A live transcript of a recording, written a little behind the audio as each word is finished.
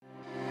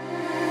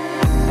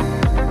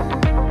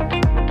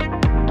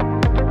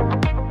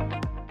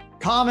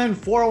Common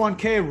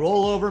 401k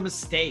rollover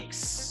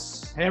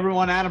mistakes. Hey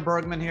everyone, Adam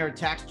Bergman here,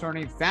 tax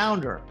attorney,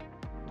 founder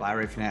of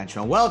IRA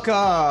Financial.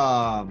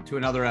 Welcome to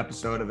another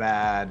episode of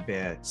Ad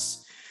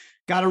Bits.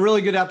 Got a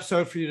really good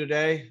episode for you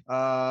today.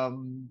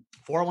 401k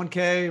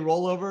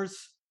rollovers,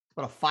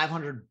 about a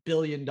 $500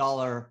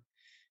 billion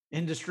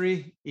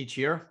industry each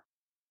year.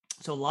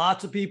 So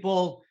lots of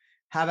people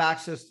have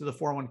access to the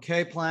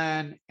 401k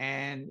plan,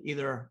 and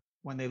either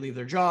when they leave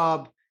their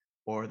job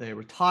or they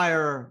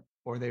retire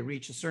or they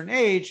reach a certain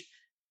age,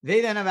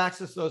 they then have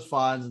access to those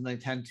funds and they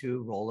tend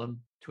to roll them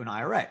to an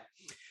IRA.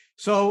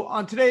 So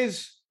on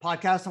today's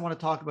podcast, I want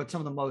to talk about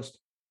some of the most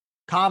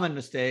common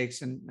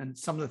mistakes and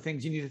some of the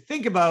things you need to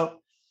think about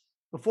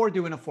before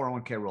doing a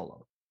 401k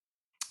rollover.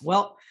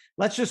 Well,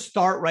 let's just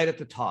start right at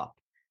the top.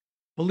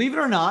 Believe it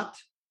or not,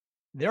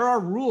 there are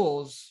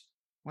rules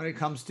when it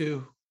comes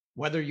to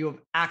whether you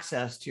have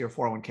access to your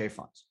 401k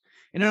funds.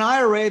 In an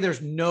IRA,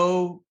 there's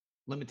no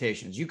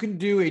limitations. You can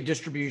do a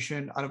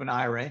distribution out of an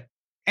IRA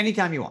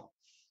anytime you want.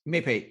 You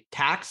may pay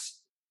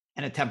tax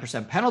and a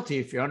 10% penalty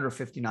if you're under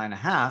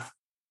 59.5,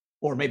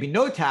 or maybe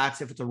no tax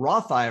if it's a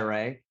Roth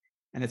IRA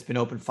and it's been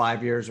open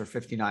 5 years or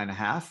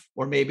 59.5,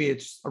 or maybe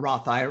it's a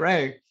Roth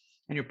IRA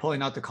and you're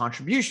pulling out the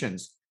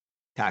contributions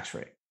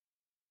tax-free.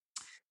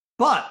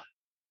 But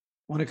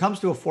when it comes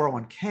to a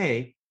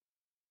 401k,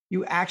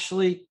 you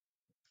actually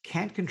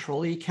can't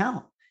control the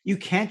account. You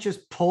can't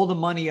just pull the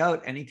money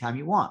out anytime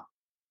you want.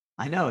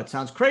 I know it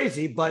sounds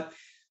crazy, but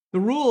the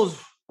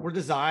rules were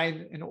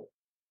designed in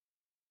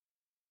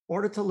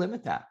order to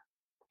limit that.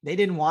 They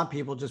didn't want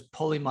people just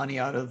pulling money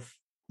out of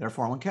their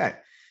 401k.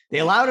 They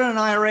allowed it in an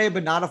IRA,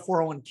 but not a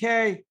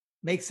 401k.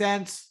 Makes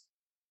sense?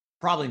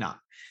 Probably not.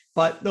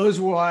 But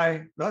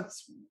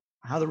that's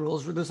how the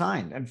rules were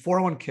designed. And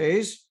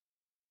 401ks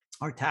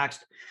are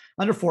taxed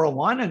under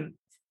 401 and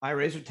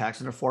IRAs are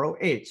taxed under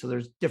 408. So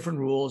there's different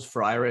rules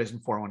for IRAs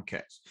and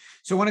 401ks.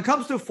 So when it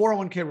comes to a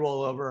 401k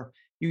rollover,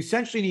 you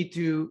essentially need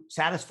to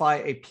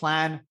satisfy a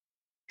plan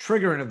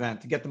triggering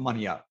event to get the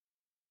money out.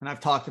 And I've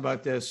talked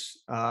about this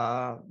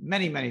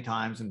many, many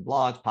times in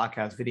blogs,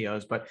 podcasts,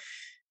 videos. But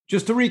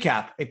just to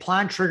recap, a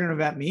plan triggering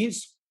event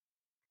means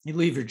you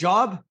leave your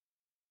job,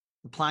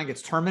 the plan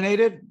gets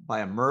terminated by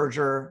a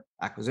merger,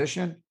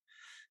 acquisition.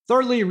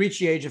 Thirdly, you reach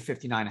the age of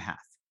 59.5.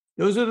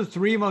 Those are the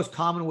three most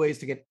common ways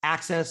to get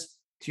access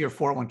to your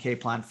 401k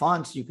plan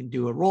funds. You can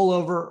do a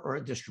rollover or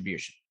a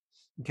distribution.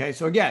 Okay,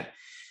 so again,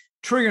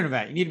 triggering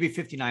event, you need to be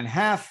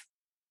 59.5.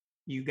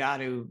 You got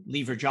to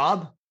leave your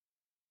job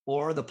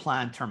or the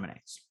plan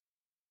terminates.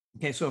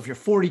 Okay, so if you're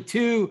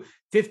 42,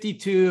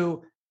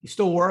 52, you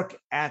still work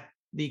at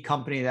the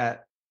company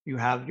that you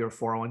have your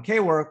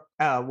 401k work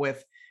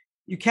with,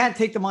 you can't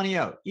take the money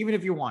out, even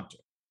if you want to.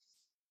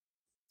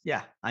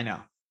 Yeah, I know.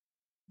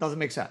 Doesn't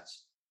make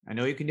sense. I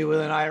know you can do it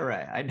with an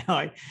IRA. I know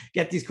I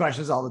get these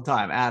questions all the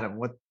time. Adam,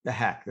 what the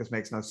heck? This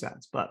makes no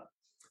sense, but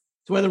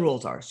it's the way the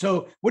rules are.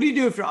 So what do you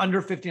do if you're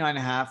under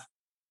 59.5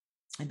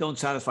 and don't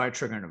satisfy a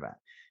triggering event?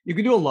 You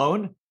can do a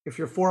loan. If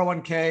your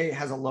 401k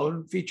has a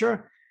loan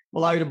feature,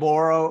 will allow you to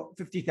borrow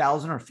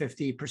 $50,000 or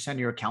 50% of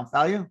your account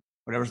value,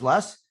 whatever's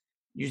less.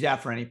 Use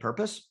that for any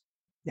purpose.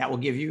 That will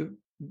give you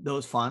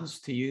those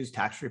funds to use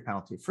tax-free,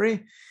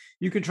 penalty-free.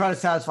 You can try to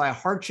satisfy a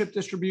hardship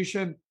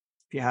distribution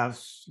if you have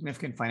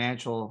significant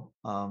financial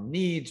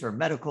needs or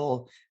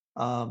medical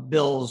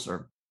bills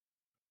or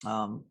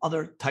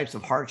other types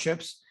of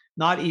hardships.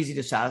 Not easy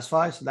to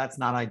satisfy, so that's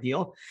not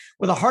ideal.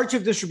 With a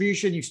hardship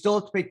distribution, you still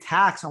have to pay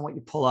tax on what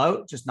you pull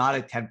out, just not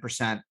a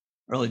 10%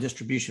 early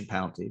distribution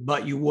penalty,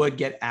 but you would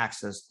get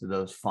access to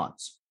those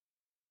funds.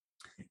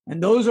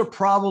 And those are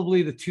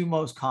probably the two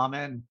most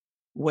common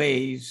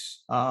ways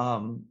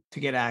to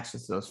get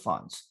access to those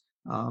funds.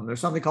 There's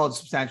something called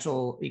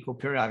substantial equal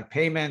periodic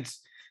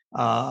payments,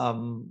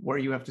 where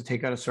you have to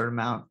take out a certain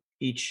amount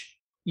each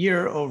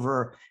year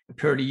over a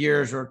period of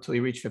years or until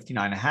you reach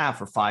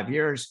 59.5 or 5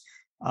 years.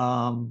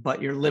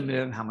 But you're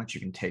limited on how much you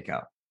can take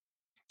out.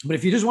 But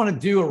if you just want to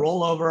do a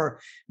rollover,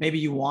 maybe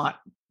you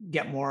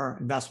get more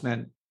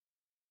investment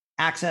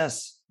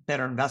access,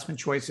 better investment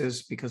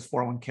choices, because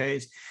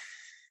 401ks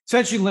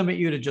essentially limit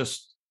you to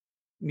just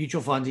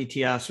mutual funds,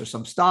 ETFs, or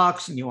some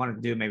stocks, and you want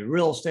to do maybe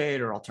real estate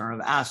or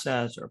alternative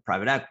assets or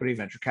private equity,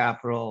 venture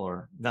capital,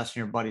 or invest in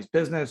your buddy's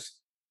business.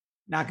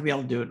 Not going to be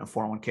able to do it in a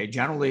 401k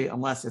generally,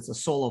 unless it's a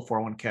solo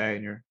 401k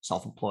and you're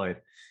self-employed.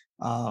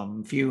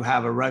 If you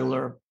have a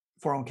regular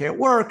 401k at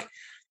work,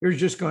 you're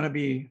just going to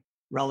be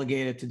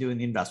relegated to doing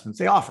the investments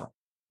they offer.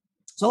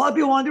 So a lot of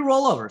people want to do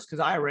rollovers because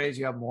IRAs,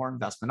 you have more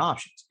investment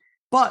options.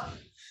 But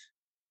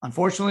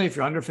unfortunately, if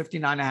you're under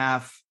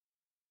 59.5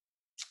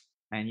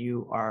 and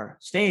you are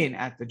staying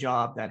at the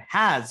job that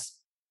has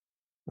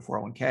the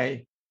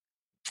 401k,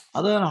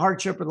 other than a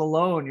hardship or the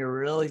loan, you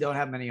really don't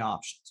have many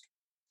options.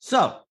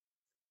 So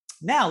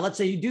now let's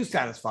say you do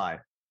satisfy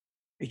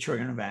a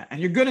triggering event and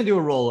you're going to do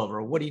a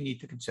rollover. What do you need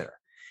to consider?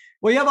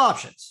 Well, you have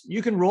options.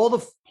 You can roll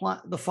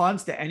the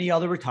funds to any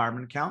other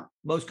retirement account,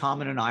 most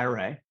common an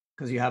IRA,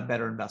 because you have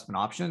better investment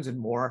options and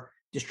more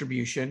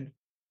distribution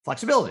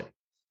flexibility.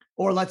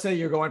 Or let's say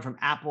you're going from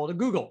Apple to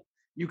Google.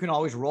 you can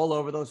always roll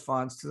over those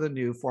funds to the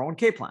new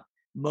 401k plan.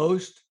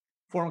 Most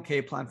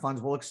 401k plan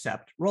funds will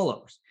accept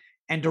rollovers,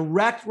 and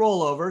direct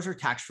rollovers are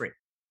tax-free,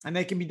 and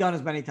they can be done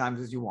as many times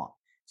as you want.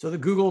 So the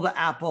Google to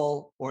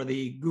Apple or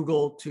the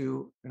Google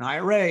to an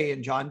IRA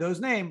in John Doe's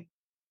name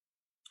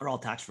are all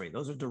tax-free.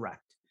 Those are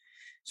direct.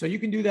 So you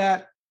can do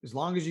that as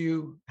long as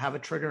you have a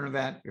trigger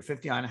event, you're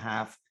 59 and a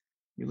half,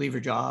 you leave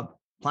your job,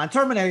 plan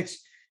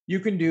terminates, you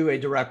can do a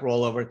direct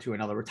rollover to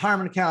another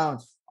retirement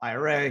account,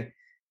 IRA,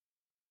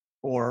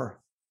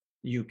 or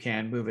you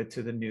can move it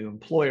to the new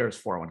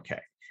employer's 401k.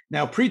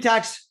 Now,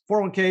 pre-tax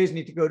 401ks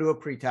need to go to a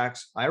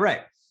pre-tax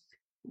IRA.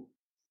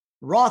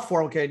 Roth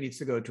 401k needs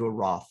to go to a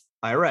Roth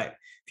IRA.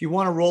 If you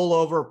want to roll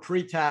over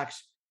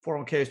pre-tax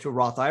 401ks to a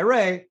Roth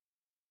IRA,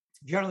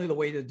 generally the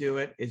way to do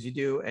it is you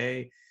do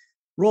a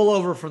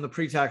rollover from the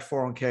pre-tax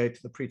 401k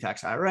to the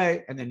pre-tax IRA,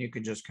 and then you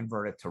can just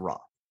convert it to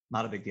Roth.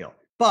 Not a big deal.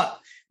 But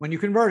when you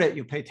convert it,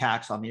 you pay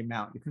tax on the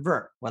amount you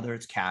convert, whether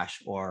it's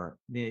cash or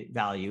the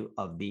value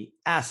of the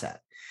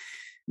asset.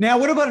 Now,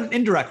 what about an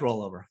indirect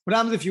rollover? What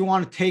happens if you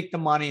want to take the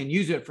money and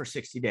use it for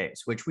 60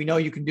 days, which we know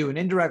you can do an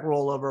indirect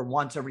rollover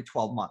once every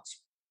 12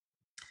 months.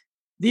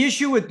 The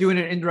issue with doing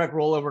an indirect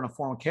rollover in a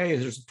 401k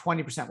is there's a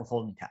 20%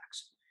 withholding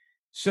tax.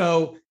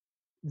 So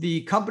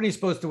the company is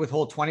supposed to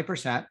withhold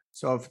 20%.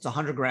 So if it's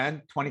 100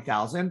 grand,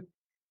 20,000,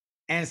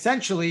 and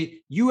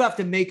essentially you have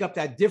to make up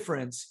that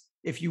difference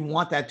if you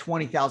want that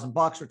 20,000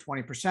 bucks or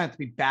 20% to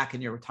be back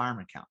in your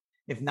retirement account.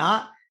 If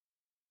not,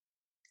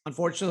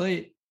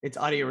 unfortunately, it's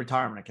out of your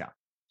retirement account.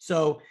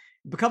 So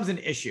it becomes an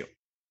issue.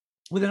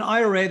 With an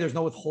IRA, there's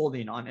no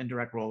withholding on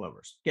indirect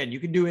rollovers. Again, you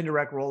can do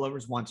indirect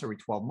rollovers once every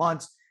 12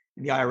 months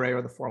in the IRA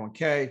or the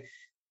 401k,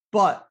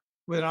 but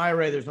with an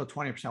IRA, there's no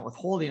 20%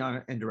 withholding on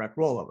an indirect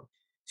rollover.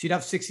 So you'd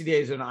have 60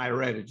 days in an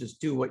IRA to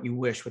just do what you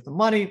wish with the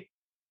money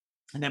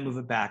and then move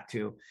it back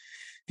to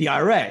the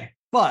IRA.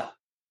 But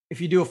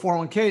if you do a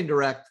 401k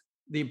indirect,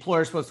 the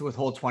employer is supposed to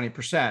withhold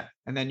 20%,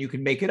 and then you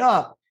can make it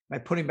up by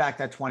putting back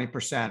that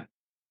 20%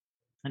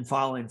 and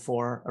filing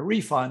for a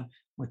refund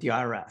with the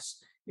IRS.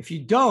 If you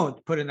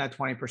don't put in that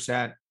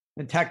 20%,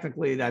 then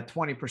technically that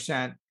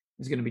 20%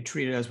 is going to be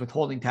treated as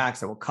withholding tax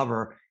that will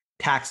cover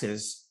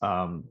taxes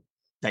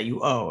that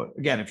you owe.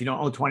 Again, if you don't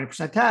owe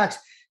 20% tax,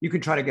 you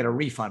can try to get a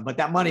refund, but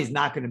that money is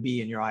not going to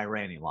be in your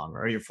IRA any longer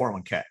or your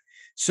 401k.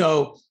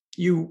 So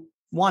you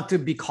want to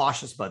be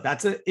cautious about.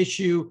 That's an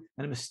issue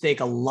and a mistake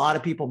a lot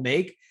of people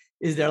make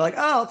is they're like,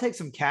 oh, I'll take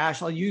some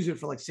cash. I'll use it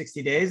for like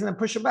 60 days and then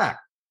push it back.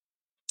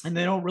 And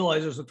they don't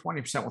realize there's a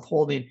 20%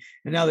 withholding.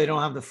 And now they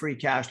don't have the free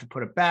cash to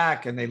put it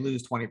back and they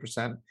lose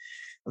 20%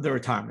 of their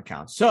retirement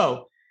account.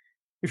 So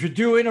if you're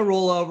doing a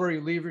rollover,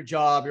 you leave your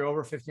job, you're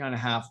over 59 and a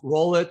half,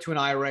 roll it to an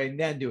IRA and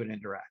then do an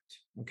indirect.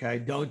 Okay.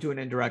 Don't do an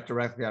indirect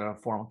directly out of a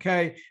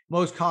 401k.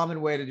 Most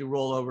common way to do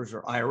rollovers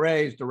are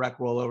IRAs. Direct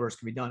rollovers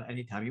can be done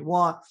anytime you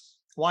want.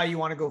 Why you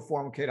want to go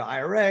 401k to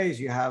IRAs?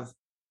 You have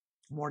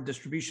more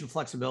distribution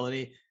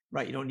flexibility,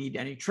 right? You don't need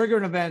any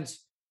triggering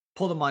events.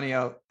 Pull the money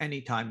out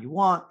anytime you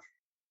want.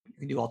 You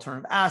can do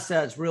alternative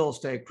assets, real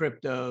estate,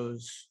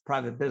 cryptos,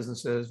 private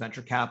businesses,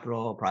 venture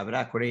capital, private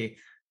equity.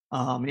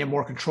 You have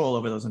more control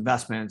over those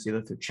investments,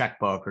 either through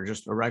checkbook or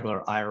just a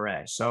regular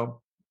IRA.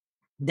 So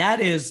that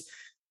is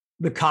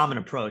the common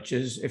approach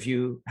is if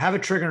you have a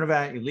triggering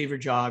event, you leave your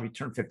job, you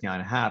turn 59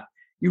 and a half,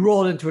 you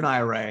roll it into an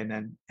IRA and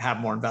then have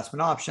more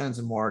investment options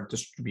and more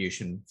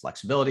distribution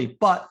flexibility.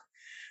 But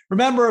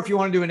remember, if you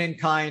want to do an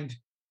in-kind,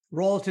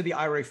 roll it to the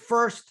IRA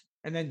first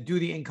and then do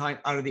the in-kind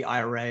out of the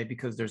IRA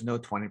because there's no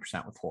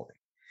 20% withholding.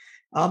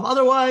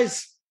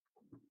 Otherwise,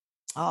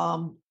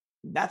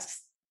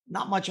 that's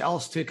not much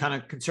else to kind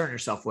of concern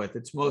yourself with.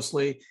 It's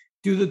mostly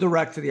do the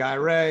direct to the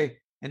IRA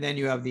and then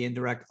you have the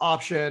indirect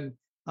option.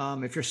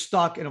 If you're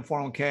stuck in a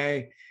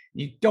 401k,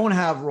 you don't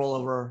have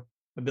rollover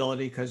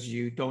ability because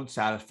you don't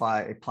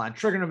satisfy a planned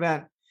triggering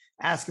event,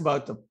 ask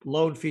about the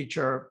loan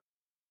feature,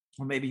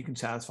 or maybe you can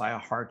satisfy a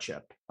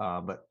hardship.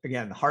 But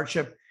again, the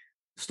hardship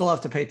still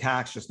have to pay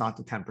tax, just not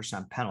the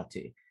 10%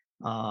 penalty.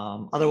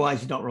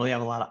 Otherwise, you don't really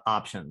have a lot of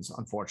options,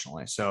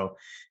 unfortunately. So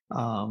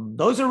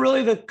those are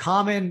really the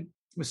common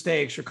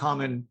mistakes or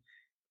common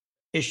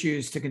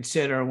issues to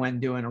consider when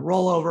doing a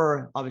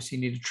rollover. Obviously,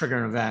 you need to trigger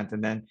an event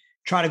and then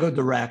try to go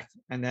direct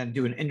and then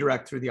do an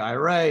indirect through the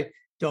IRA.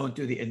 Don't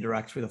do the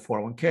indirect through the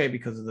 401k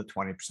because of the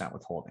 20%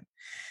 withholding.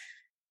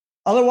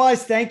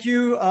 Otherwise, thank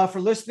you for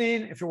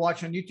listening. If you're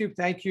watching on YouTube,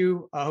 thank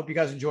you. I hope you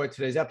guys enjoyed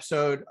today's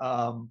episode.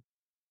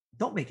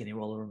 Don't make any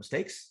rollover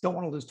mistakes. Don't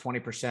want to lose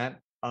 20%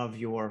 of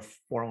your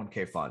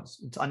 401k funds.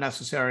 It's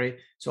unnecessary.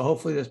 So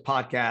hopefully this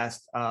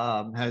podcast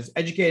has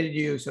educated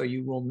you so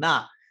you will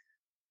not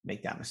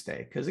make that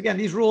mistake. Because again,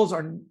 these rules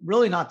are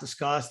really not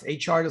discussed.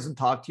 HR doesn't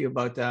talk to you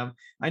about them.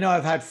 I know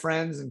I've had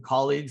friends and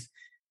colleagues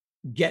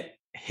get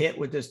hit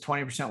with this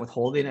 20%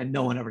 withholding and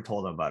no one ever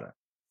told them about it.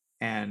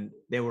 And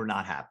they were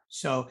not happy.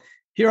 So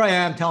here I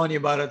am telling you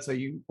about it. So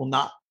you will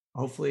not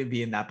hopefully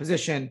be in that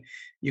position.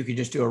 You can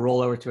just do a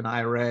rollover to an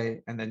IRA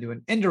and then do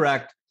an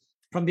indirect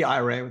from the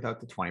IRA without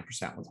the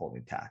 20%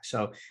 withholding tax.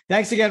 So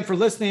thanks again for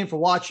listening, for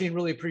watching.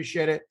 Really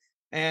appreciate it.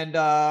 And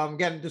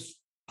again, this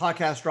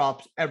Podcast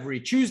drops every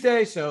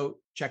Tuesday, so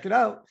check it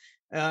out.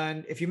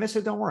 And if you miss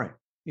it, don't worry.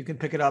 You can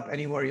pick it up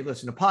anywhere you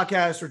listen to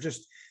podcasts, or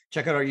just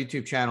check out our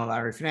YouTube channel,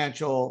 Larry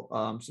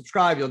Financial.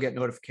 Subscribe. You'll get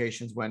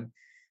notifications when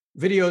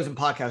videos and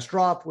podcasts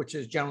drop, which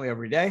is generally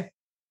every day.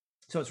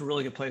 So it's a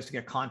really good place to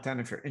get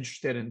content if you're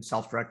interested in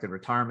self-directed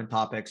retirement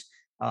topics.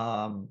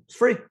 It's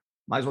free.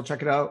 Might as well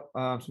check it out.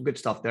 Some good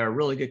stuff there.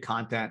 Really good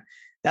content.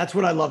 That's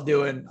what I love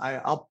doing.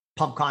 I'll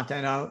pump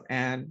content out,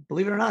 and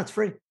believe it or not, it's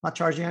free. I'm not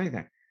charging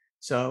anything.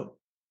 So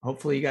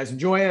hopefully you guys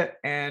enjoy it.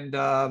 And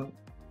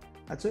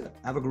that's it.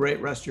 Have a great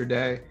rest of your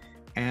day.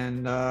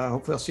 And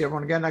hopefully I'll see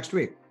everyone again next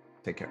week.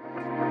 Take care.